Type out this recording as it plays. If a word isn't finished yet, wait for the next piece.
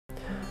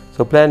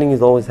So planning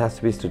always has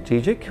to be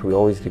strategic. We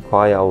always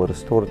require our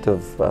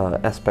restorative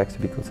aspects to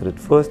be considered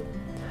first.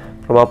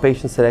 From our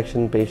patient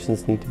selection,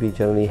 patients need to be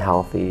generally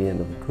healthy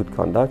and of good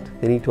conduct.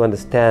 They need to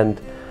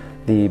understand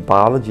the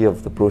biology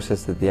of the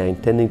process that they are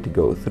intending to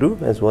go through,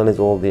 as well as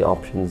all the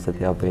options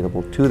that are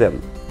available to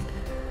them.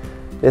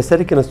 The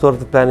aesthetic and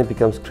restorative planning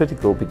becomes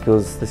critical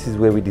because this is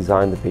where we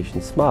design the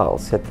patient's smile,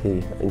 set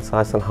the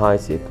incisal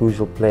heights, the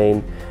occlusal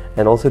plane,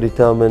 and also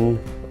determine,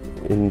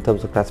 in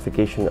terms of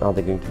classification, are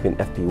they going to be an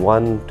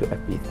FP1 to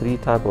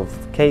FP3 type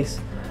of case?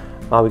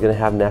 Are we going to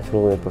have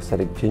natural and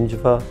prosthetic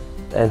gingiva?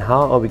 And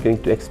how are we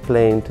going to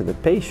explain to the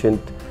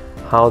patient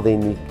how they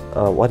need,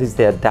 what is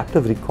their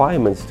adaptive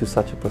requirements to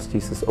such a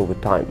prosthesis over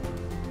time?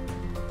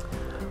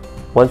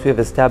 Once we have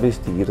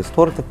established the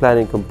restorative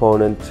planning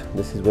component,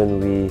 this is when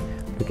we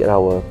look at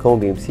our cone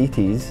beam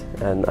CTs,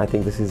 and I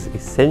think this is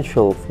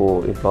essential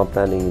for implant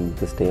planning in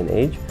this day and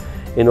age,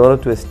 in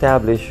order to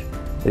establish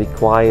the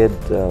required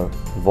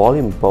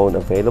volume bone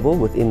available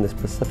within the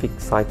specific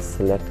sites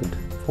selected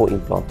for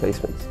implant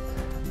placements.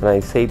 And I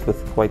say it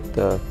with quite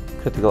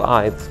critical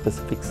eye, the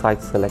specific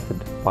sites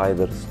selected by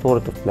the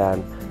restorative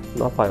plan,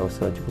 not by our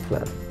surgical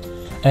plan.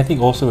 And I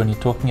think also when you're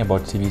talking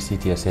about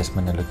CBCT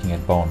assessment and looking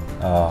at bone,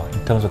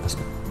 in terms of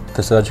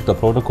the surgical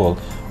protocol,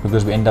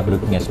 because we end up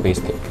looking at space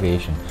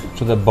creation.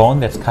 So the bone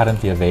that's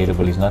currently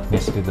available is not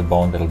necessarily the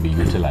bone that will be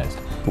utilized,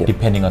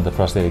 depending on the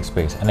prosthetic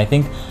space. And I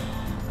think,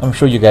 I'm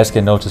sure you guys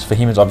can notice,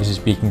 Fahim is obviously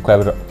speaking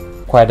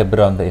quite a bit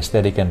on the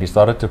aesthetic and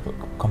restorative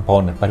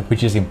component, but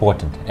which is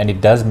important. And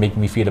it does make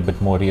me feel a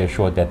bit more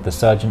reassured that the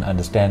surgeon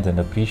understands and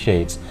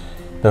appreciates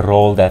the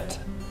role that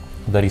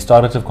the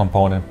restorative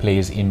component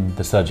plays in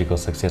the surgical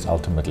success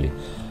ultimately.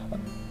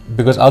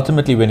 Because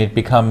ultimately when it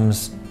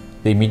becomes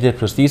the immediate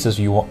prosthesis,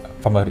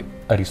 from a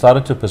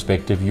restorative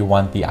perspective, you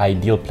want the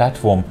ideal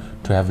platform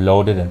to have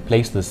loaded and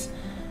placed this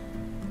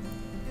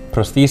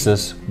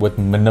prosthesis with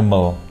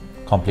minimal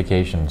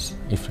complications,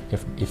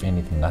 if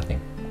anything, nothing.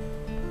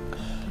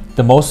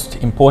 The most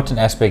important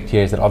aspect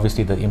here is that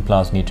obviously the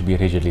implants need to be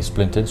rigidly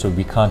splintered, so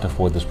we can't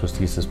afford this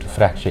prosthesis to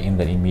fracture in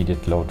the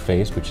immediate load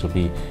phase, which will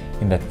be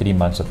in that 3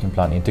 months of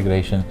implant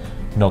integration.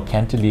 No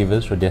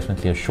cantilevers, so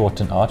definitely a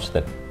shortened arch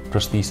that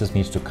prosthesis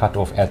needs to cut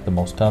off at the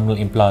most terminal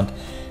implant,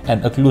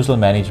 and occlusal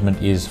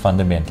management is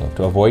fundamental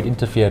to avoid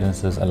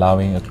interferences,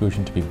 allowing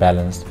occlusion to be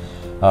balanced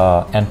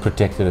and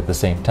protected at the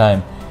same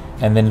time.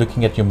 And then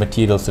looking at your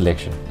material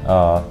selection,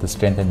 the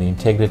strength and the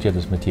integrity of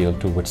this material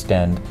to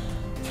withstand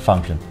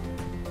function.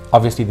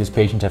 Obviously these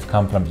patients have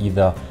come from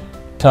either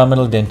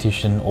terminal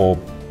dentition or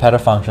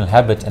parafunctional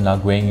habits and are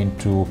going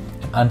into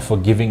an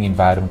unforgiving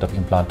environment of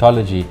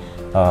implantology.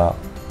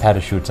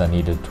 Parachutes are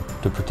needed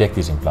to protect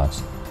these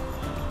implants.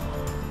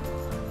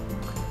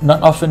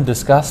 Not often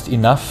discussed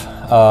enough,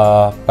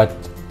 but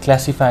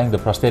classifying the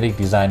prosthetic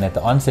design at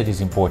the onset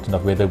is important,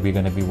 of whether we're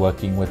going to be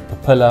working with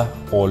papilla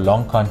or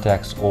long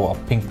contacts or a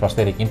pink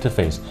prosthetic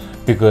interface,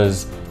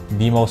 because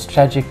the most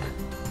tragic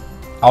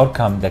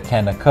outcome that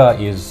can occur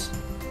is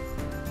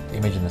the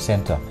image in the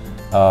center.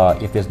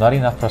 If there's not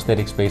enough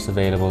prosthetic space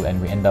available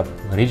and we end up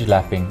ridge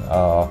lapping,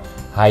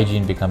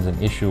 hygiene becomes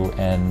an issue,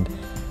 and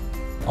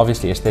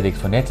obviously aesthetics,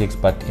 phonetics,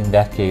 but in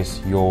that case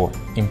your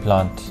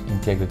implant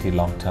integrity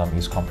long term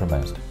is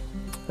compromised.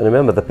 And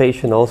remember, the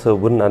patient also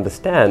wouldn't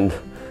understand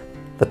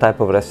the type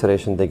of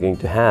restoration they're going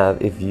to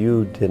have if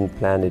you didn't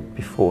plan it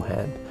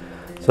beforehand.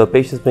 So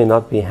patients may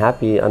not be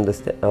happy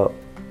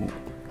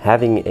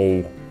having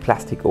a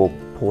plastic or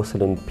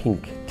porcelain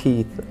pink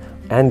teeth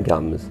and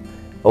gums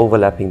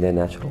overlapping their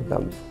natural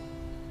gums.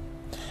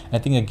 I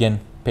think again,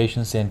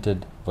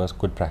 patient-centered was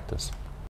good practice.